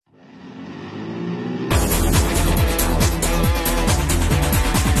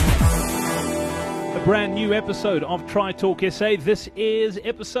brand new episode of Tri Talk SA. This is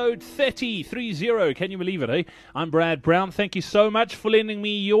episode 30. Can you believe it, eh? I'm Brad Brown. Thank you so much for lending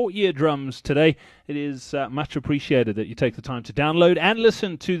me your eardrums today. It is much appreciated that you take the time to download and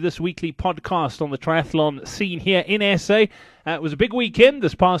listen to this weekly podcast on the triathlon scene here in SA. It was a big weekend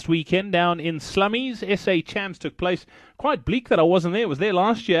this past weekend down in Slummies. SA Champs took place. Quite bleak that I wasn't there. I was there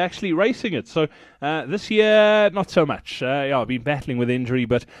last year actually racing it. So this year, not so much. I've been battling with injury,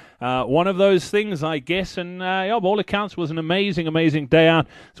 but one of those things, I guess. And by all accounts, was an amazing day out.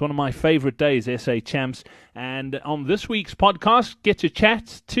 It's one of my favorite days, SA Champs. And on this week's podcast, get to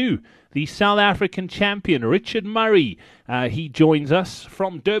chat to the South African champion, Richard Murray. He joins us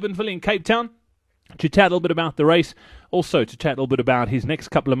from Durbanville in Cape Town to chat a little bit about the race. Also to chat a little bit about his next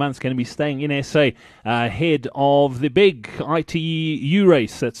couple of months going to be staying in SA ahead of the big ITU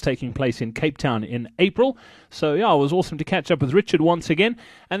race that's taking place in Cape Town in April. So it was awesome to catch up with Richard once again.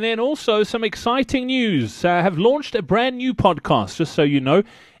 And then also some exciting news. Have launched a brand new podcast, just so you know.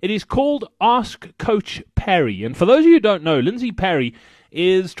 It is called Ask Coach Parry. And for those of you who don't know, Lindsay Parry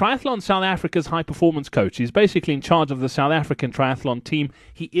is Triathlon South Africa's high-performance coach. He's basically in charge of the South African triathlon team.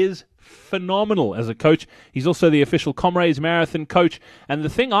 He is phenomenal as a coach. He's also the official Comrades Marathon coach. And the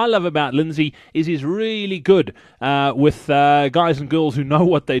thing I love about Lindsay is he's really good with guys and girls who know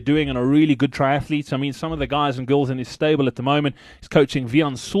what they're doing and are really good triathletes. I mean, some of the guys and girls in his stable at the moment, he's coaching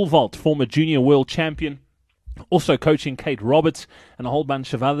Vian Sulvalt, former junior world champion. Also coaching Kate Roberts and a whole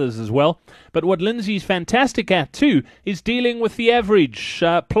bunch of others as well. But what Lindsay's fantastic at too is dealing with the average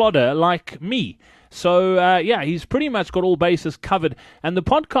plodder like me. So, he's pretty much got all bases covered. And the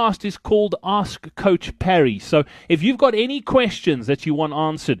podcast is called Ask Coach Parry. So if you've got any questions that you want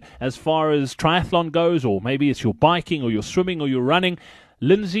answered as far as triathlon goes, or maybe it's your biking or your swimming or your running,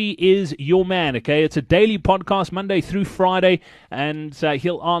 Lindsay is your man, okay? It's a daily podcast, Monday through Friday, and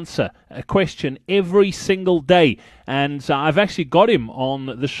he'll answer a question every single day. And I've actually got him on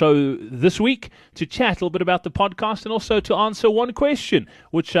the show this week to chat a little bit about the podcast and also to answer one question,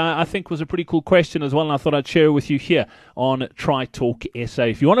 which I think was a pretty cool question as well, and I thought I'd share it with you here on Tri Talk SA.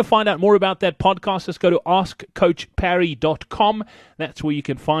 If you want to find out more about that podcast, just go to askcoachparry.com. That's where you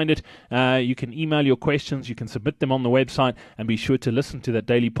can find it. You can email your questions, you can submit them on the website, and be sure to listen to that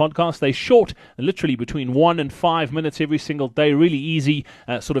daily podcast. They're short, literally between 1 and 5 minutes every single day. Really easy,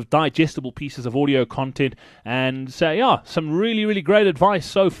 sort of digestible pieces of audio content, and some really great advice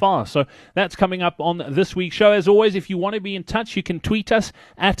so far. So that's coming up on this week's show. As always, if you want to be in touch, you can tweet us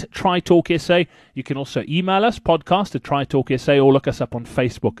at TriTalkSA. You can also email us, podcast at TriTalkSA, or look us up on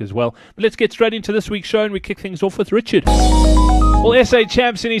Facebook as well. But let's get straight into this week's show, and we kick things off with Richard. Well, SA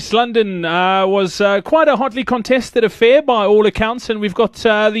Champs in East London was quite a hotly contested affair by all accounts, and we've got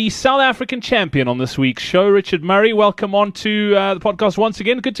the South African champion on this week's show, Richard Murray. Welcome on to the podcast once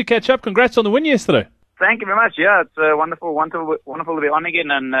again. Good to catch up. Congrats on the win yesterday. Thank you very much. Yeah, it's wonderful to be on again.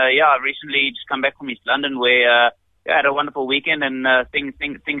 And I've recently just come back from East London where I had a wonderful weekend, and things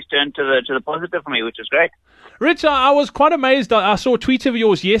turned to the positive for me, which was great. Rich, I was quite amazed. I saw a tweet of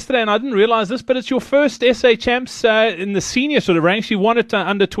yours yesterday, and I didn't realize this, but it's your first SA Champs in the senior sort of ranks. You won it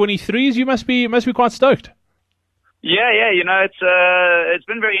under 23s. You must be quite stoked. Yeah. It's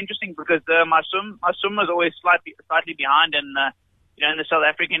been very interesting because my swim was always slightly behind, and in the South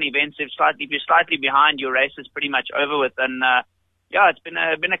African events, if you're slightly behind, your race is pretty much over with. And it's been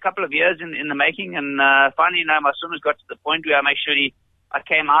a couple of years in the making, and finally, my swim has got to the point where I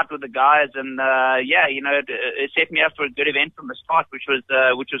came out with the guys, and it set me up for a good event from the start, which was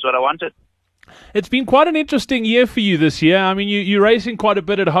what I wanted. It's been quite an interesting year for you this year. I mean, you're racing quite a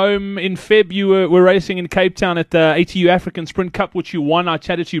bit at home. In Feb, you were racing in Cape Town at the ATU African Sprint Cup, which you won. I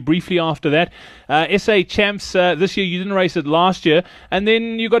chatted to you briefly after that. SA Champs this year, you didn't race it last year. And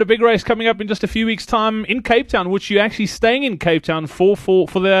then you got a big race coming up in just a few weeks' time in Cape Town, which you're actually staying in Cape Town for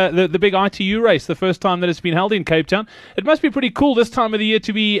the big ITU race, the first time that it's been held in Cape Town. It must be pretty cool this time of the year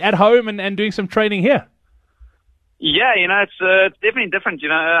to be at home and doing some training here. Yeah, it's definitely different.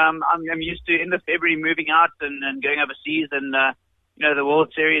 I'm used to end of February moving out and going overseas, and the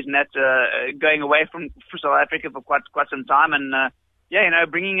World Series and that going away from South Africa for quite some time, and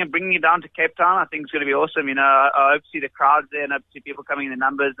bringing it down to Cape Town, I think it's going to be awesome. I hope to see the crowds there, and I hope to see people coming in the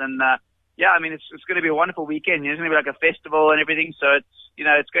numbers, and it's going to be a wonderful weekend. It's going to be like a festival and everything, so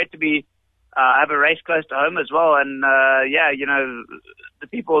it's great to be. Have a race close to home as well, and the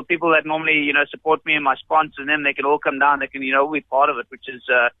people that normally support me and my sponsors, and then they can all come down. They can be part of it, which is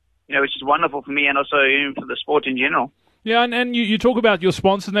wonderful for me and also for the sport in general. Yeah, and you talk about your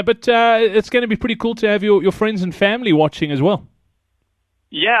sponsors there, but it's going to be pretty cool to have your friends and family watching as well.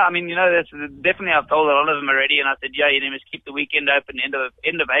 Yeah, I mean, that's definitely, I've told a lot of them already, and I said, you must keep the weekend open end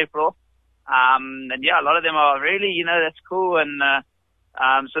of April. And yeah, a lot of them are really, that's cool. And,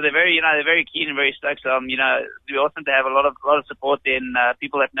 so they're very, they're very keen and very stoked. So, we also to have a lot of support in,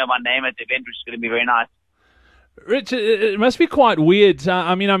 people that know my name at the event, which is going to be very nice. Rich, it must be quite weird.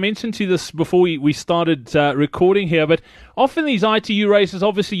 I mentioned to you this before we started recording here, but often these ITU races,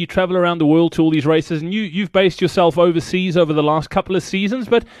 obviously you travel around the world to all these races, and you've based yourself overseas over the last couple of seasons,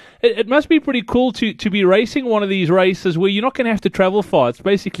 but it must be pretty cool to be racing one of these races where you're not going to have to travel far. It's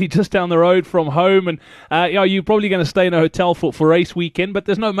basically just down the road from home, and you're probably going to stay in a hotel for race weekend, but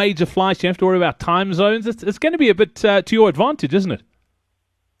there's no major flights. You have to worry about time zones. It's going to be a bit to your advantage, isn't it?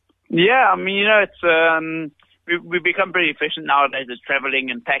 Yeah, it's... We've become pretty efficient nowadays at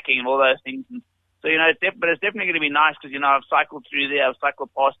traveling and packing and all those things. And so, but it's definitely going to be nice because, I've cycled through there. I've cycled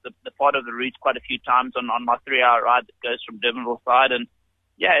past the part of the route quite a few times on my 3-hour ride that goes from Durbanville side. And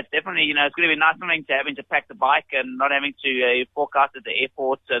yeah, it's definitely, it's going to be nice not having to pack the bike and not having to fork out at the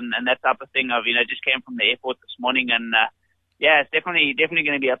airport and that type of thing. Just came from the airport this morning and, yeah, it's definitely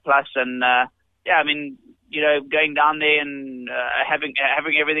going to be a plus. And, yeah, going down there and, having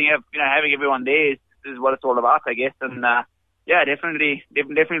everything, having everyone there is what it's all about, I guess. And yeah, definitely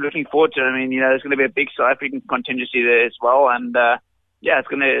looking forward to it. There's going to be a big South African contingency there as well, and yeah, it's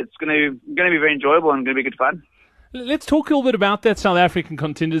going to be very enjoyable and going to be good fun. Let's talk a little bit about that South African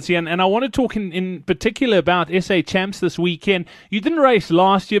contingency, and I want to talk in particular about SA Champs this weekend. You didn't race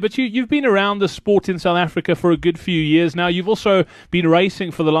last year, but you've been around the sport in South Africa for a good few years now. You've also been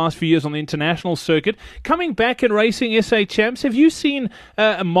racing for the last few years on the international circuit. Coming back and racing SA Champs, have you seen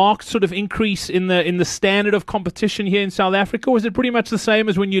a marked sort of increase in the standard of competition here in South Africa, or is it pretty much the same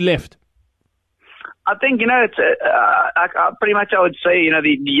as when you left? I think it's pretty much I would say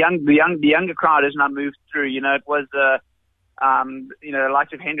the younger crowd has now moved through. It was the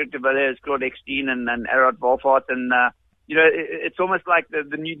likes of Hendrik de Villiers, Claude Ekstein, and Errol Wolfart, and it's almost like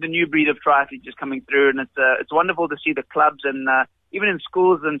the new breed of triathletes just coming through, and it's wonderful to see the clubs and even in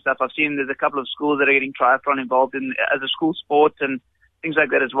schools and stuff. I've seen there's a couple of schools that are getting triathlon involved in as a school sport and things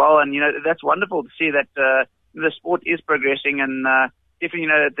like that as well, and that's wonderful to see that the sport is progressing and.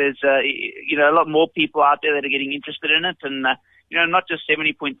 Definitely, that there's, a lot more people out there that are getting interested in it. And, not just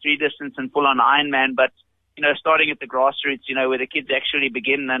 70.3 distance and full on Ironman, but, starting at the grassroots, where the kids actually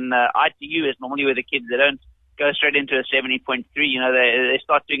begin. And, ITU is normally where the kids, they don't go straight into a 70.3. They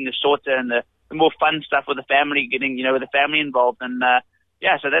start doing the shorter and the more fun stuff with the family, getting, with the family involved. And,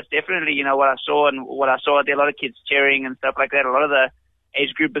 yeah, so that's definitely, what I saw and what I saw. There are a lot of kids cheering and stuff like that. A lot of the age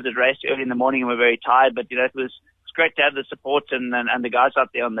groupers that raced early in the morning and were very tired, but, it was great to have the support and the guys out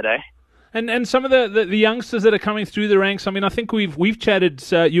there on the day. And some of the youngsters that are coming through the ranks, I think we've chatted,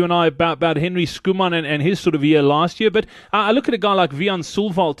 you and I, about Henry Skuman and his sort of year last year, but I look at a guy like Vian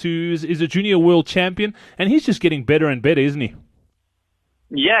Sulvalt, who is a junior world champion, and he's just getting better and better, isn't he?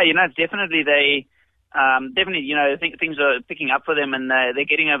 Yeah, definitely I think things are picking up for them, and they're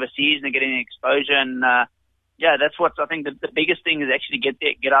getting overseas and they're getting exposure, and yeah, that's what I think the biggest thing is actually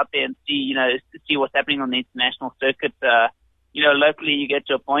get out there and see, see what's happening on the international circuit. Locally you get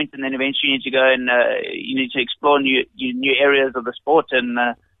to a point and then eventually you need to go and, you need to explore new areas of the sport. And,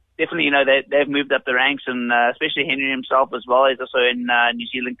 definitely, they've moved up the ranks and, especially Henry himself as well. He's also in, New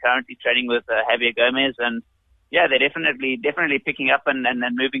Zealand currently training with, Javier Gomez. And yeah, they're definitely picking up and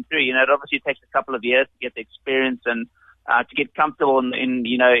moving through. It obviously takes a couple of years to get the experience and, to get comfortable in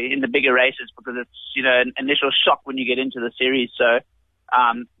the bigger races because it's, an initial shock when you get into the series. So,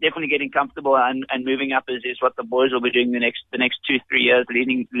 definitely getting comfortable and moving up is what the boys will be doing the next 2-3 years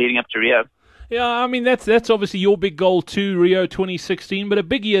leading up to Rio. Yeah, that's obviously your big goal too, Rio 2016, but a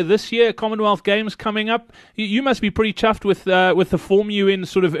big year this year, Commonwealth Games coming up. You must be pretty chuffed with the form you in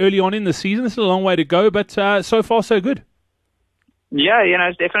sort of early on in the season. It's a long way to go, but, so far so good. Yeah,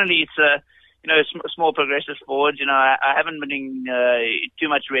 it's definitely, small progresses forward. I haven't been doing too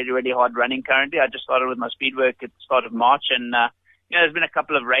much really hard running currently. I just started with my speed work at the start of March, and there's been a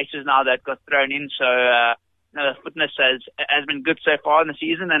couple of races now that got thrown in, so the fitness has been good so far in the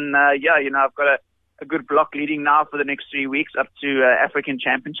season, and I've got a good block leading now for the next 3 weeks up to African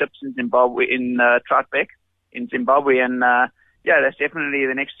Championships in Zimbabwe in Troutbeck in Zimbabwe, and that's definitely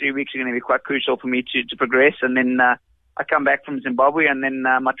the next 3 weeks are going to be quite crucial for me to progress, and then I come back from Zimbabwe, and then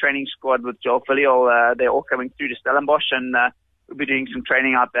my training squad with Joel Filial, they're all coming through to Stellenbosch, and we'll be doing some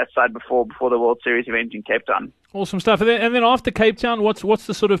training out that side before the World Series event in Cape Town. Awesome stuff. And then after Cape Town, what's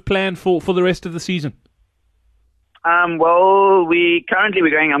the sort of plan for the rest of the season? Well, I'm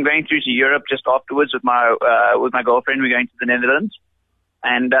going through to Europe just afterwards with my girlfriend. We're going to the Netherlands,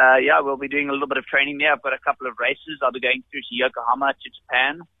 and we'll be doing a little bit of training there. I've got a couple of races. I'll be going through to Yokohama to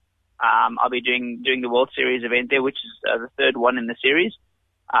Japan. I'll be doing the World Series event there, which is the third one in the series.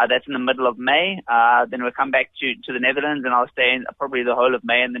 That's in the middle of May. Then we'll come back to the Netherlands, and I'll stay in probably the whole of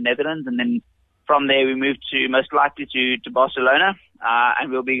May in the Netherlands. And then from there, we move most likely to Barcelona.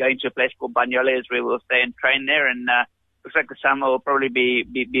 And we'll be going to a place called Banyoles, where we'll stay and train there. And looks like the summer will probably be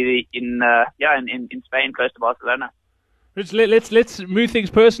in Spain, close to Barcelona. Rich, let's move things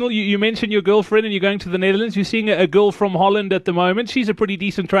personal. You mentioned your girlfriend and you're going to the Netherlands. You're seeing a girl from Holland at the moment. She's a pretty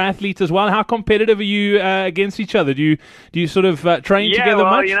decent triathlete as well. How competitive are you against each other? Do you sort of train together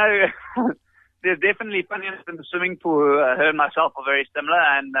much? Yeah, there's definitely funny enough in the swimming pool. Her and myself are very similar,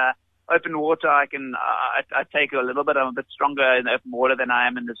 and open water I take a little bit. I'm a bit stronger in open water than I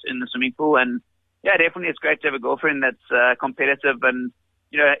am in the swimming pool, and yeah, definitely it's great to have a girlfriend that's competitive and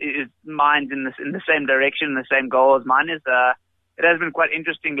his mind's in the same direction, the same goal as mine is. It has been quite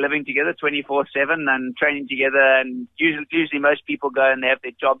interesting living together 24/7 and training together. And usually most people go and they have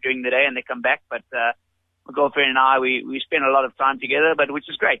their job during the day and they come back. But my girlfriend and I, we spend a lot of time together, but which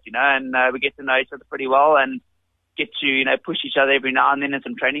is great, and we get to know each other pretty well and get to push each other every now and then in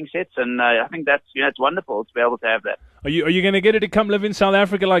some training sets. And I think that's it's wonderful to be able to have that. Are you going to get her to come live in South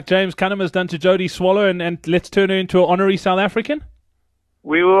Africa like James Cunningham has done to Jodie Swallow, and let's turn her into an honorary South African?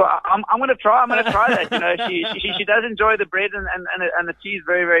 We will. I'm going to try. I'm going to try that. She does enjoy the bread and the cheese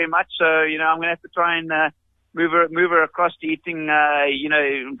very, very much. So I'm going to have to try and move her across to eating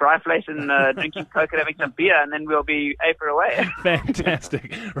braaivleis and drinking Coke and having some beer, and then we'll be for away.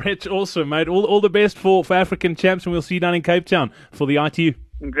 Fantastic, Rich. Awesome, mate. All the best for African champs, and we'll see you down in Cape Town for the ITU.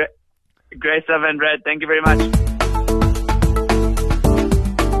 Great stuff, and Brad. Thank you very much.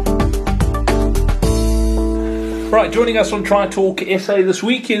 Right, joining us on Tri Talk SA this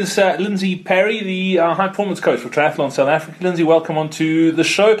week is Lindsay Parry, the high performance coach for Triathlon South Africa. Lindsay, welcome onto the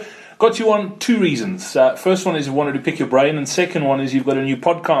show. Got you on two reasons. First one is I wanted to pick your brain, and second one is you've got a new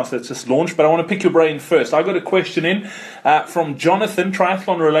podcast that's just launched, but I want to pick your brain first. I got a question in from Jonathan,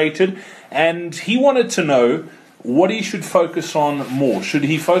 triathlon related, and he wanted to know what he should focus on more. Should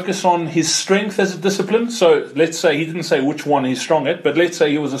he focus on his strength as a discipline? So let's say, he didn't say which one he's strong at, but let's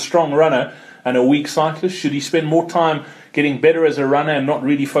say he was a strong runner and a weak cyclist. Should he spend more time getting better as a runner and not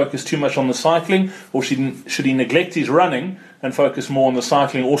really focus too much on the cycling? Or should he neglect his running and focus more on the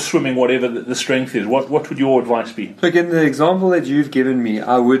cycling or swimming, whatever the strength is? What would your advice be? Look, in the example that you've given me,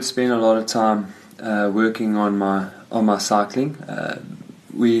 I would spend a lot of time working on my cycling.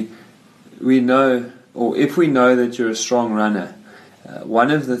 We know, or if we know that you're a strong runner, one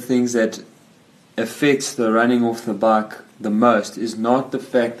of the things that affects the running off the bike the most is not the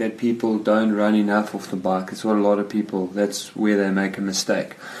fact that people don't run enough off the bike. It's what a lot of people, that's where they make a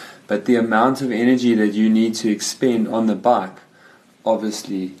mistake. But the amount of energy that you need to expend on the bike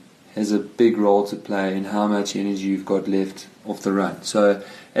obviously has a big role to play in how much energy you've got left off the run. So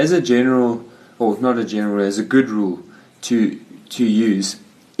as a general, or not a general, as a good rule to use,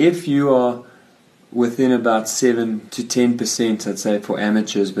 if you are within about 7 to 10%, I'd say for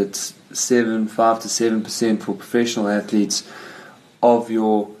amateurs, but 5 to 7% for professional athletes of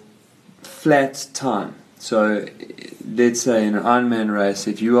your flat time. So let's say in an Ironman race,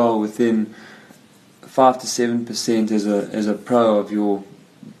 if you are within 5 to 7% as a pro of your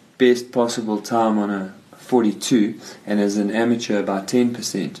best possible time on a 42, and as an amateur about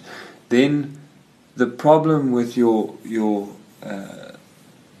 10%, then the problem with your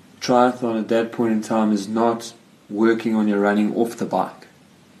triathlon at that point in time is not working on your running off the bike.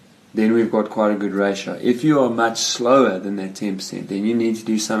 Then we've got quite a good ratio. If you are much slower than that 10%, then you need to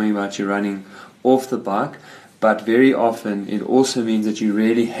do something about your running off the bike. But very often it also means that you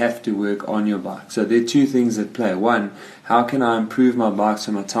really have to work on your bike. So there are two things at play. One, how can I improve my bike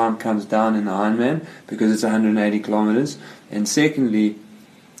so my time comes down in the Ironman because it's 180 kilometers? And secondly,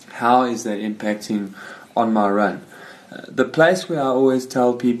 how is that impacting on my run? The place where I always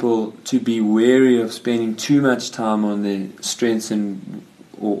tell people to be wary of spending too much time on their strengths and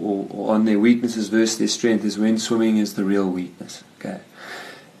or on their weaknesses versus their strength is when swimming is the real weakness. Okay.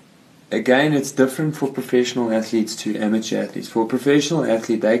 Again, it's different for professional athletes to amateur athletes. For a professional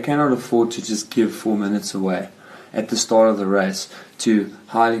athlete, they cannot afford to just give 4 minutes away at the start of the race to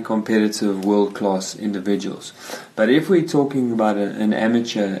highly competitive world-class individuals. But if we're talking about an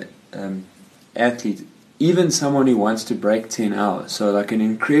amateur athlete, even someone who wants to break 10 hours, so like an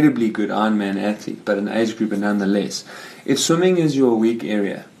incredibly good Ironman athlete, but an age grouper nonetheless, if swimming is your weak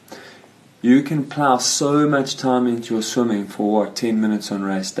area, you can plow so much time into your swimming for 10 minutes on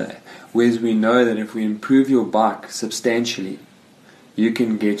race day. Whereas we know that if we improve your bike substantially, you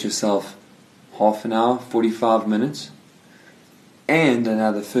can get yourself half an hour, 45 minutes, and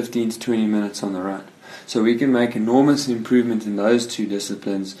another 15 to 20 minutes on the run. So we can make enormous improvement in those two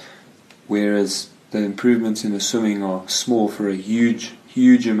disciplines, whereas the improvements in the swimming are small for a huge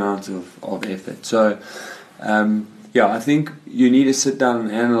huge amount of effort. So, I think you need to sit down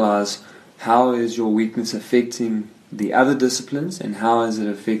and analyze how is your weakness affecting the other disciplines and how is it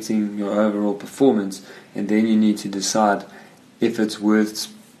affecting your overall performance, and then you need to decide if it's worth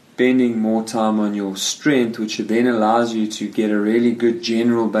spending more time on your strength, which then allows you to get a really good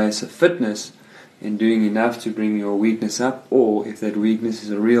general base of fitness and doing enough to bring your weakness up, or if that weakness is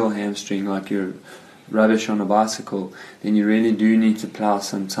a real hamstring like you're rubbish on a bicycle, then you really do need to plow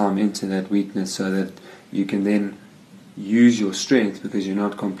some time into that weakness so that you can then use your strength, because you're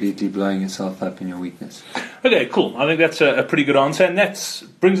not completely blowing yourself up in your weakness. Okay, cool. I think that's a pretty good answer, and that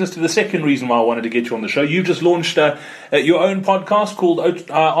brings us to the second reason why I wanted to get you on the show. You've just launched your own podcast called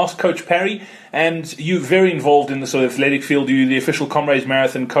Ask Coach Parry, and you're very involved in the sort of athletic field. You're the official Comrades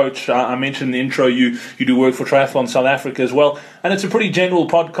Marathon coach. I mentioned in the intro you do work for Triathlon South Africa as well, and it's a pretty general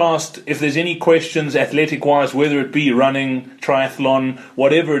podcast. If there's any questions athletic-wise, whether it be running, triathlon,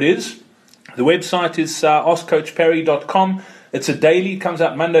 whatever it is, the website is askcoachparry.com. It's a daily, comes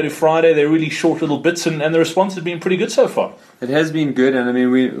out Monday to Friday. They're really short little bits, and the response has been pretty good so far. It has been good, and I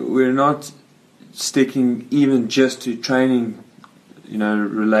mean we're not sticking even just to training,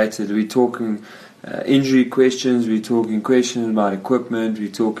 related. We're talking injury questions. We're talking questions about equipment. We're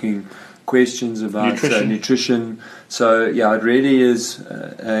talking questions about nutrition. So it really is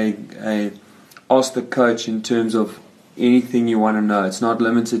a ask the coach in terms of anything you want to know. It's not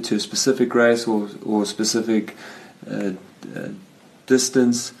limited to a specific race or specific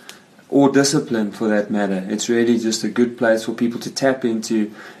distance or discipline for that matter. It's really just a good place for people to tap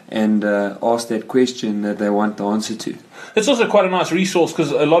into and ask that question that they want the answer to. It's also quite a nice resource,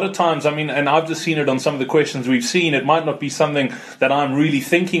 because a lot of times, and I've just seen it on some of the questions we've seen, it might not be something that I'm really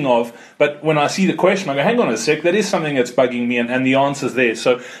thinking of, but when I see the question, I go, hang on a sec, that is something that's bugging me, and the answer's there.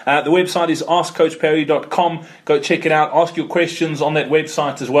 So the website is askcoachparry.com. Go check it out. Ask your questions on that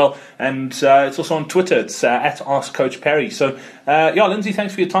website as well, and it's also on Twitter. It's at askcoachparry. So, Lindsay,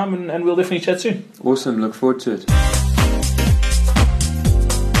 thanks for your time, and we'll definitely chat soon. Awesome. Look forward to it.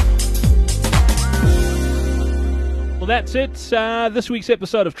 Well, that's it. This week's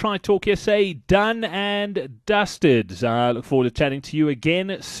episode of Tri Talk SA done and dusted. Look forward to chatting to you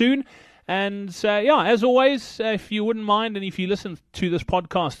again soon. And as always, if you wouldn't mind, and if you listen to this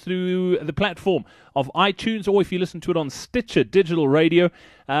podcast through the platform of iTunes, or if you listen to it on Stitcher Digital Radio,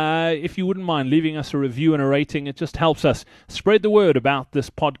 if you wouldn't mind leaving us a review and a rating, it just helps us spread the word about this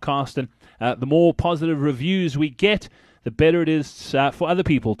podcast. And the more positive reviews we get, the better it is for other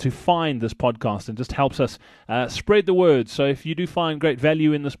people to find this podcast, and just helps us spread the word. So if you do find great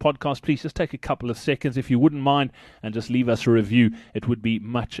value in this podcast, please just take a couple of seconds, if you wouldn't mind, and just leave us a review. It would be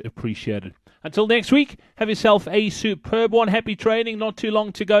much appreciated. Until next week, have yourself a superb one. Happy training. Not too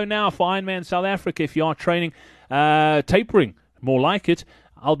long to go now for Ironman South Africa. If you are training, tapering, more like it,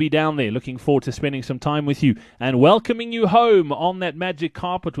 I'll be down there. Looking forward to spending some time with you and welcoming you home on that magic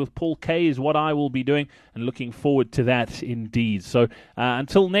carpet with Paul K is what I will be doing, and looking forward to that indeed. So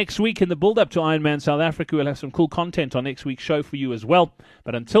until next week, in the build-up to Ironman South Africa, we'll have some cool content on next week's show for you as well.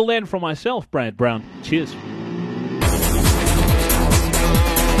 But until then, from myself, Brad Brown, cheers.